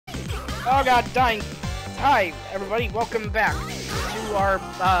Oh god, dying. Hi, everybody, welcome back to our,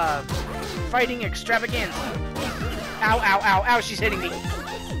 fighting extravaganza. Ow, ow, ow, ow, she's hitting me.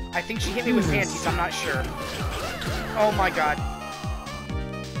 I think she hit me with panties, I'm not sure. Oh my god.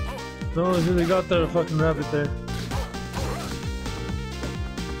 No, they got that fucking rabbit there.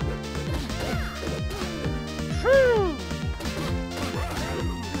 Whew.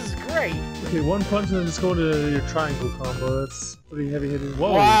 This is great. Okay, one punch and then just go to your triangle combo. That's pretty heavy hitting.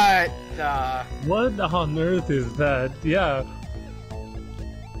 Whoa! What the? What on earth is that? Yeah.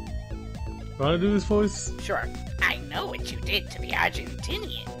 Wanna do this voice? Sure. I know what you did to the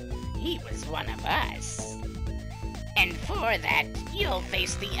Argentinian. He was one of us. And for that, you'll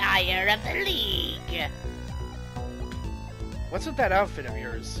face the ire of the League. What's with that outfit of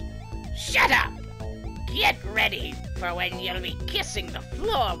yours? Shut up! Get ready for when you'll be kissing the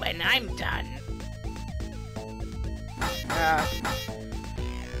floor when I'm done.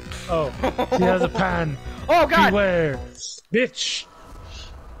 Oh, she has a pan. Oh god! Beware, bitch!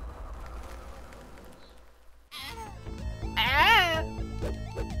 Ah!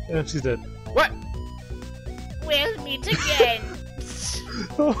 And she's dead. What? We'll meet again.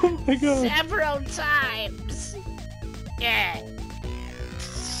 Oh my god. Several times. Yeah.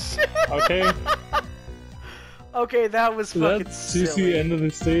 Okay. Okay, that was fucking That's silly. the end of the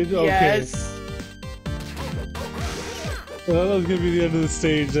stage? Yes. Okay. Well, that was gonna be the end of the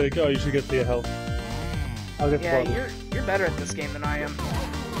stage, like, oh, you should get the health. I'll get Yeah, the you're better at this game than I am.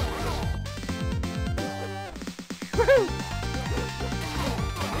 Woohoo!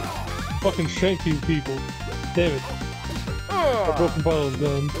 Fucking shank these people. Damn it. The broken bottle is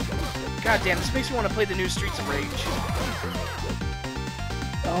gone. God damn, this makes me want to play the new Streets of Rage.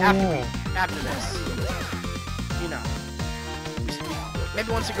 Oh, After this. You know.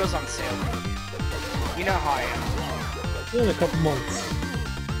 Maybe once it goes on sale. You know how I am. yeah, in a couple months.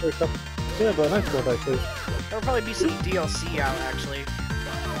 Or a couple... Yeah, about next month, actually. There'll probably be some DLC out, actually.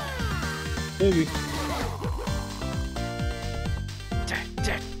 Maybe. Da,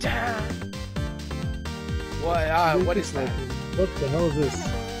 da, da. What is that? What the hell is this?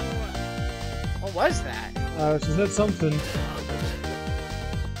 What was that? She said something.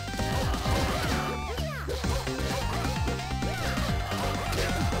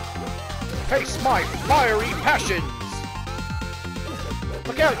 Face my fiery passions!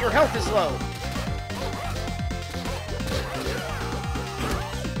 Look out, your health is low!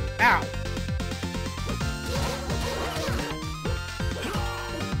 Ow!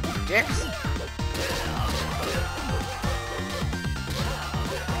 Dicks!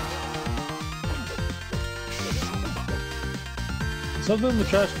 Something in the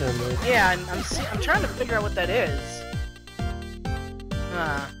trash can, though. Yeah, I'm trying to figure out what that is.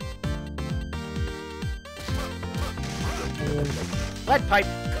 Lead pipe.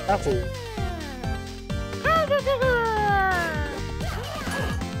 Apple.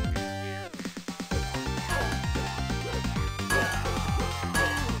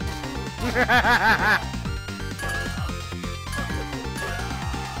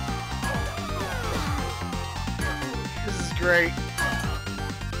 This is great.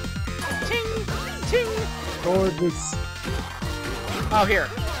 Ting, ting. Gorgeous. Oh, here.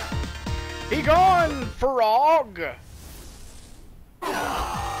 Be gone, frog.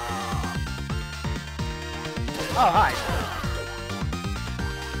 Oh, hi.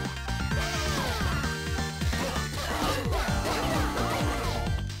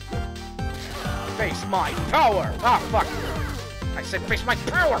 Face my power! Ah, fuck. I said face my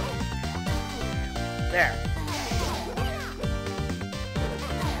power! There.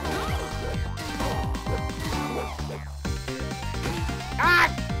 Ah!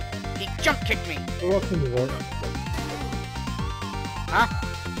 He jump kicked me. What can you want? Huh?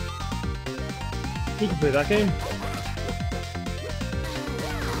 You can play that game.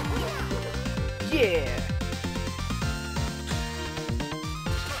 Yeah.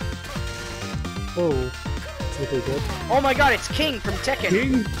 Oh. Okay, good. Oh my god, it's King from Tekken.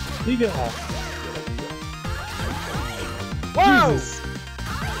 King? Giga. Whoa! Jesus.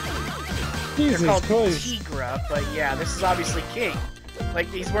 They're Jesus called Christ. Tigra, but yeah, this is obviously King. Like,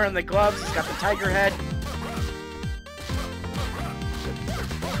 he's wearing the gloves, he's got the tiger head.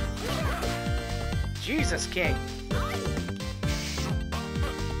 Jesus, King.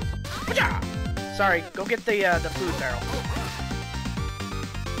 Sorry, go get the food barrel.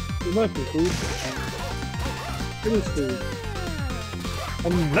 It might be food. It is food.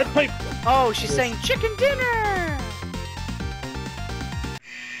 Lead pipe! Oh, she's saying chicken dinner!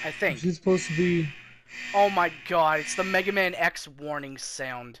 I think. She's supposed to be... Oh my god, it's the Mega Man X warning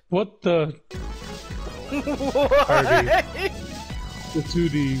sound. What the... What? The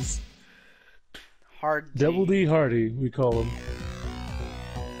 2Ds. Hard D. Double D Hardy, we call him.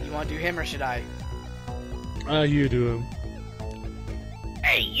 You want to do him or should I? You do him.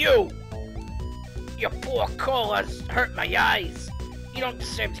 Hey, you! Your poor colas hurt my eyes. You don't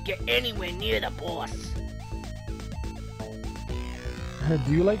deserve to get anywhere near the boss.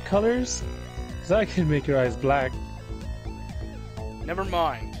 Do you like colors? Because I can make your eyes black. Never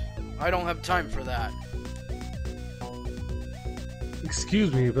mind. I don't have time for that.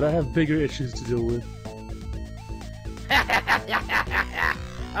 Excuse me, but I have bigger issues to deal with.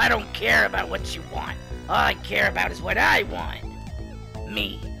 I don't care about what you want. All I care about is what I want.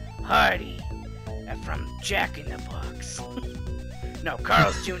 Me, Hardy, from Jack in the Box. No,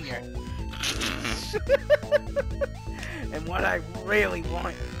 Carl's Jr. And what I really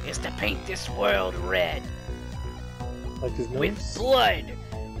want is to paint this world red. Like his nose? With blood.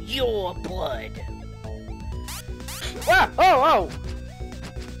 Your blood. Ah, oh, oh!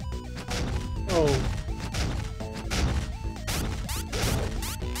 Oh.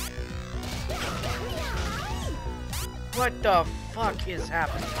 What the fuck is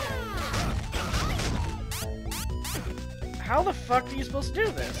happening? How the fuck are you supposed to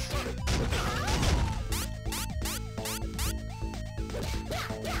do this?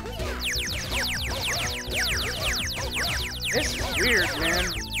 This is weird, man.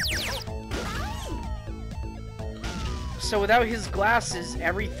 So without his glasses,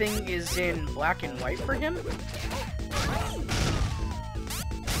 everything is in black and white for him?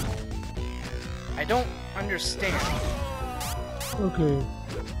 I don't understand. Okay.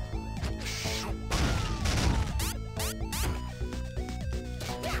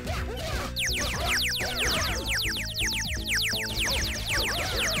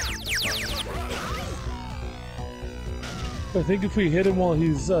 I think if we hit him while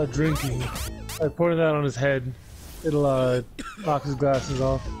he's drinking, I point that on his head, it'll knock his glasses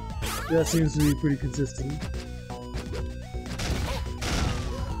off. That seems to be pretty consistent.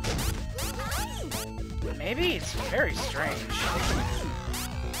 Maybe it's very strange.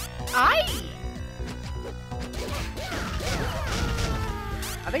 I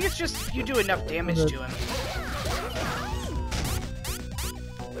think it's just if you do enough damage to him.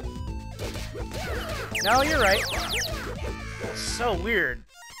 No, you're right. So weird.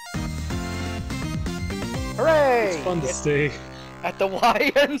 Hooray! It's fun to stay. At the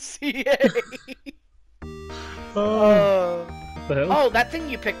YMCA! What the hell? Oh, that thing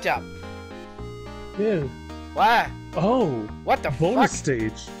you picked up. Yeah. What? Oh! What the bonus fuck?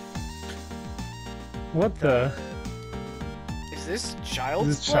 Stage. What the? Is this child's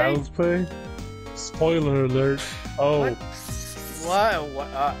Is this play? child's play? Spoiler alert. Oh.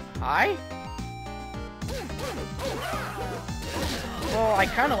 What? Hi? Well, I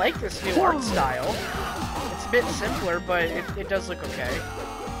kind of like this new art style. It's a bit simpler, but it does look okay.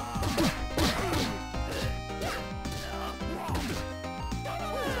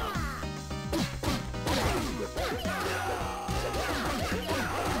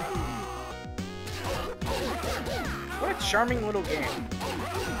 What a charming little game.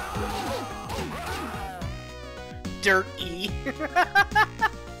 Dirt E.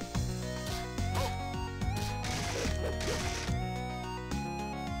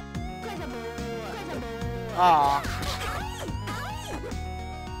 Aw.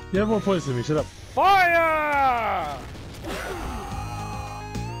 You have more points than me, shut up. Fire!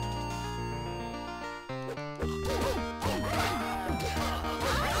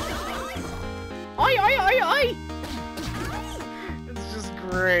 Oi! It's just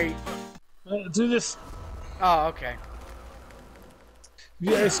great. Do this. Oh, okay.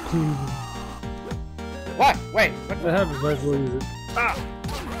 The ice cream. What? Wait, what? That happens, might as well use it. Ah!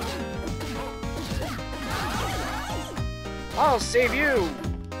 I'll save you!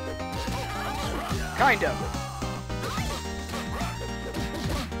 Kind of.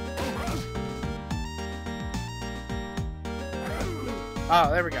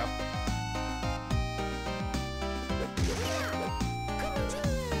 Oh, there we go.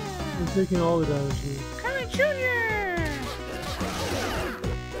 I'm taking all the damage here. Come on, Junior!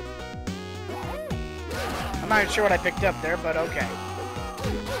 I'm not sure what I picked up there, but okay.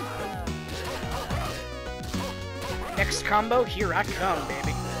 Next combo, here I come,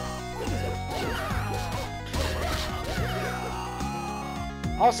 baby.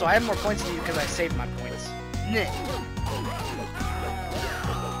 Also, I have more points than you because I saved my points. Nah.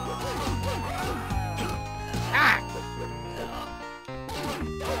 Ah!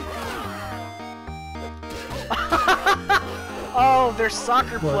 Oh, they're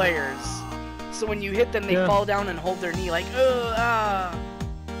soccer players. So when you hit them, they fall down and hold their knee like, ugh, ah.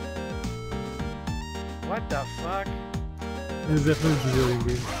 What the fuck? It is definitely a Brazilian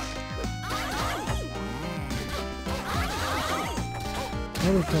game.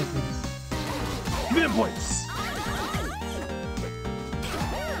 Motherfuckers. Give me the points!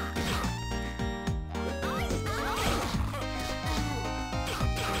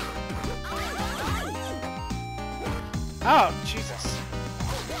 Oh, Jesus.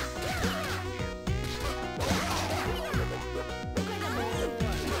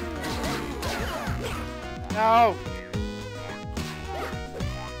 No.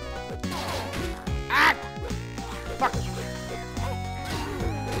 Ah! Fuck.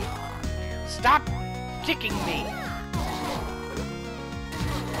 Stop kicking me.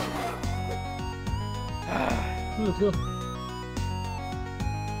 Let's go.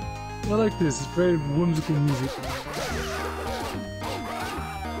 I like this. It's very whimsical music.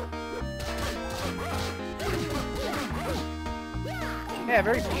 Yeah,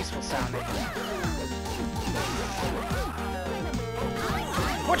 very peaceful sounding.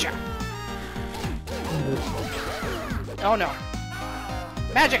 Watcha! Oh no.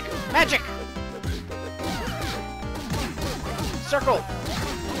 Magic! Magic! Circle!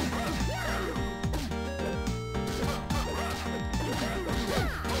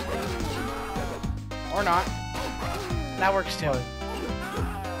 Or not. That works too.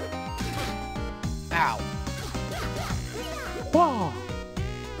 Ow. Wow.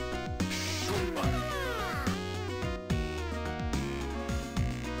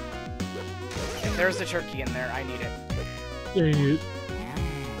 If there's the turkey in there, I need it. Yeah, you need it.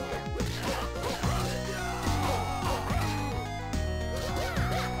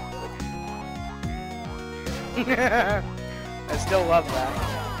 I still love that.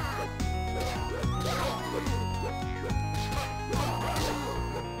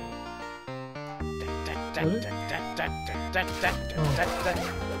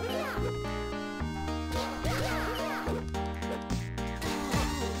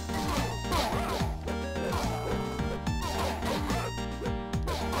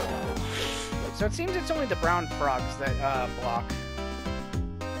 So it seems it's only the brown frogs that block.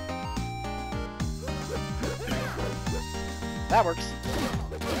 That works.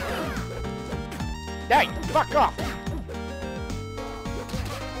 Hey, fuck off!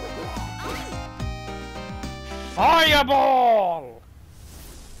 Fireball!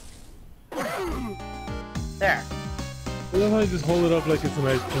 There. I love how you just hold it up like it's an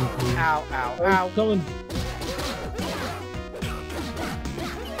ice cream cone. Ow, ow, Oh, ow. coming.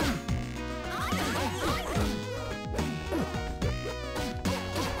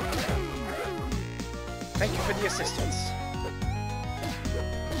 Thank you for the assistance.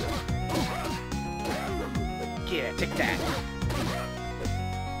 Yeah, take that.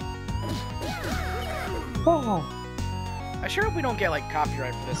 Oh. I sure hope we don't get, like,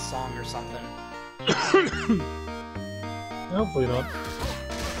 copyright for this song or something. Hopefully not.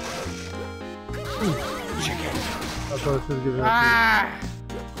 Chicken. I thought I should have given it Ah! to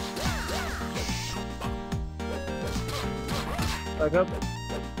you. Back up.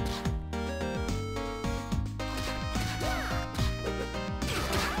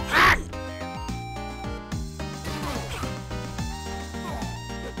 Ah!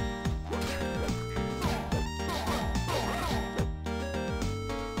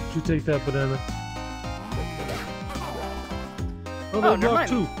 You take that banana. Oh, Oh, they never block mind.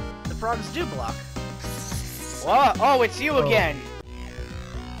 too. The frogs do block. What? Oh, it's you again.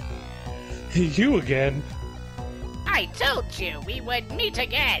 You again? I told you we would meet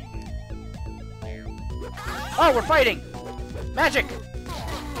again. Oh, we're fighting. Magic.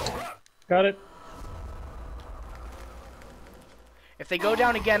 Got it. If they go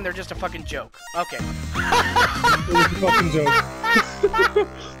down again, they're just a fucking joke. Okay. It was a fucking joke.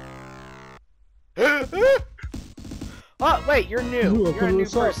 Oh, wait, you're new. Ooh, You're a new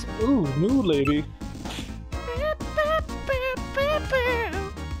person. Ooh, new lady.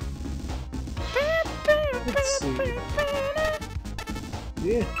 Let's see.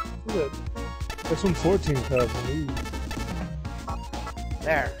 Yeah, look at that. That's from 14,000. Ooh.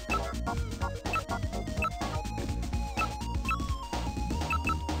 There.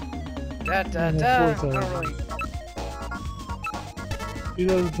 Da da da. I don't really.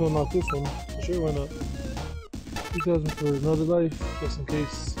 3,000 to unlock this one. Sure, why not? 3,000 for another life, just in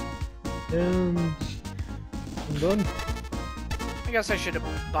case. And I'm done. I guess I should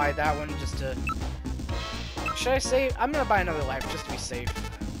buy that one just to. Should I save? I'm gonna buy another life just to be safe.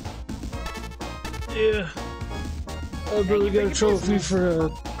 Yeah. I'll probably get a trophy for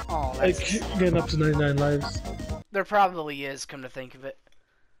Oh, like that's... getting up to 99 lives. There probably is, come to think of it.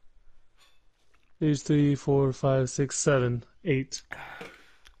 There's 3, 4, 5, 6, 7, 8.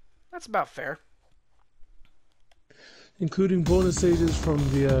 That's about fair. Including bonus stages from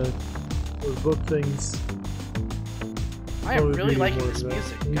the those book things. I am really liking this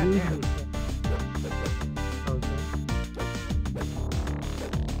music. Goddamn.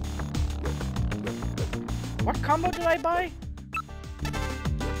 What combo did I buy?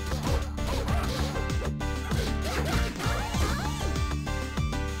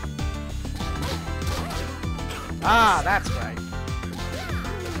 Ah, that's right.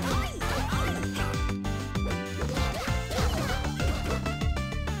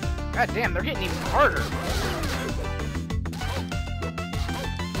 God damn, they're getting even harder.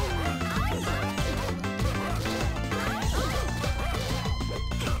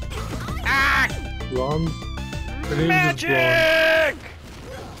 Ah! Blonde? Magic!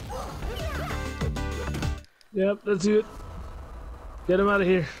 Yep, that's it. Get him out of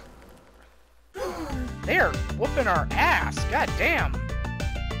here. They are whooping our ass. God damn.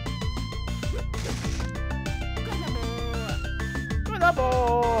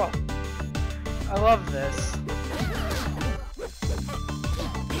 Double. I love this.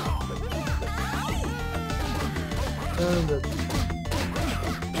 And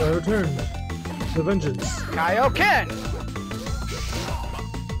I returned. The vengeance. Kaioken!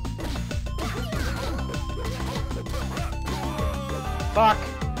 Fuck.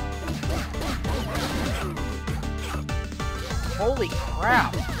 Holy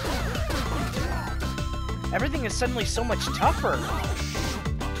crap. Everything is suddenly so much tougher.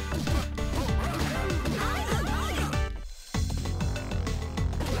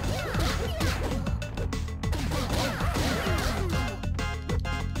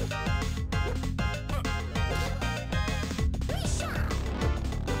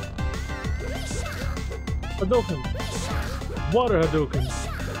 Hadouken! Water Hadouken!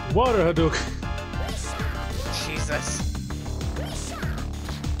 Water Hadouken! Jesus.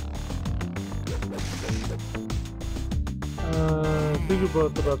 Think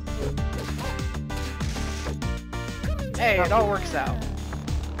about the same. Hey, it all works out.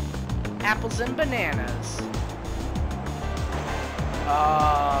 Apples and bananas.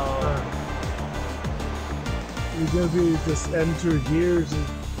 Oh. You're gonna be just enter here to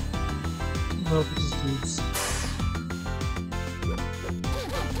help these dudes.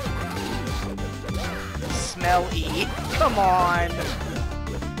 Smell E. Come on.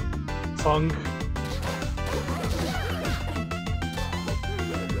 Funk.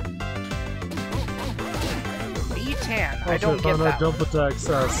 I don't get that. Jump attacks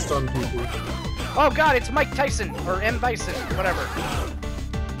stun people. Oh god, it's Mike Tyson or M. Bison, whatever.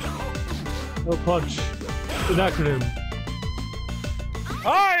 No punch. An acronym.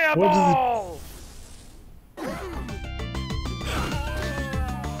 Fireball!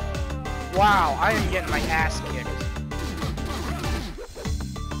 Wow, I am getting my ass kicked.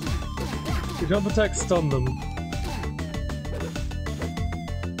 Your jump attacks stun them.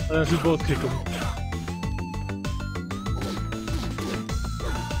 And actually both kick them.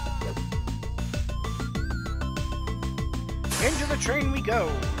 Into the train we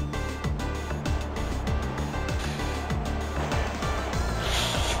go.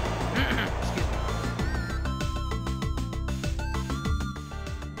 Excuse me.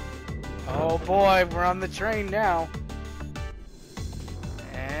 Oh boy, we're on the train now.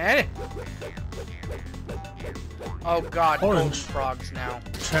 And oh god, Orange. frogs now.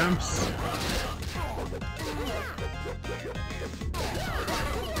 Champs.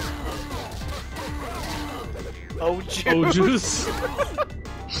 Oh juice. Oh juice.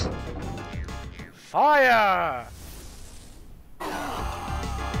 Fire.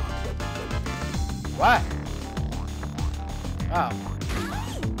 What? Oh.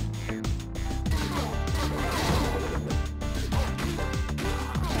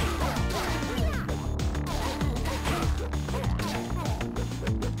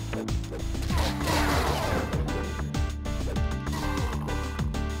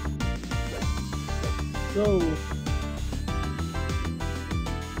 Go.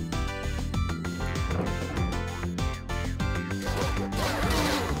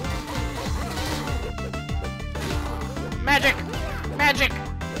 Magic! Magic!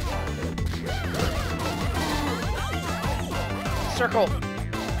 Circle.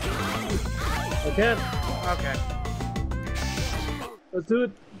 I can't. Okay. Let's do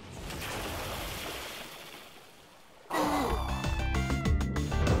it.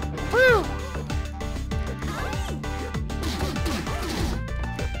 Woo!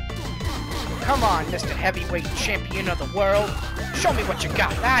 Come on, Mr. Heavyweight Champion of the world. Show me what you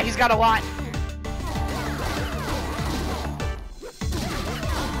got. Ah, he's got a lot.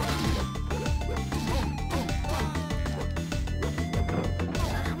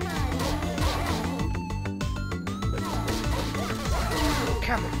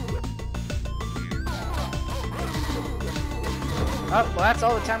 Come on. well, that's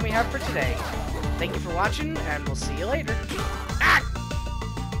all the time we have for today. Thank you for watching, and we'll see you later. Ah!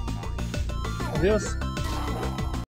 Adios.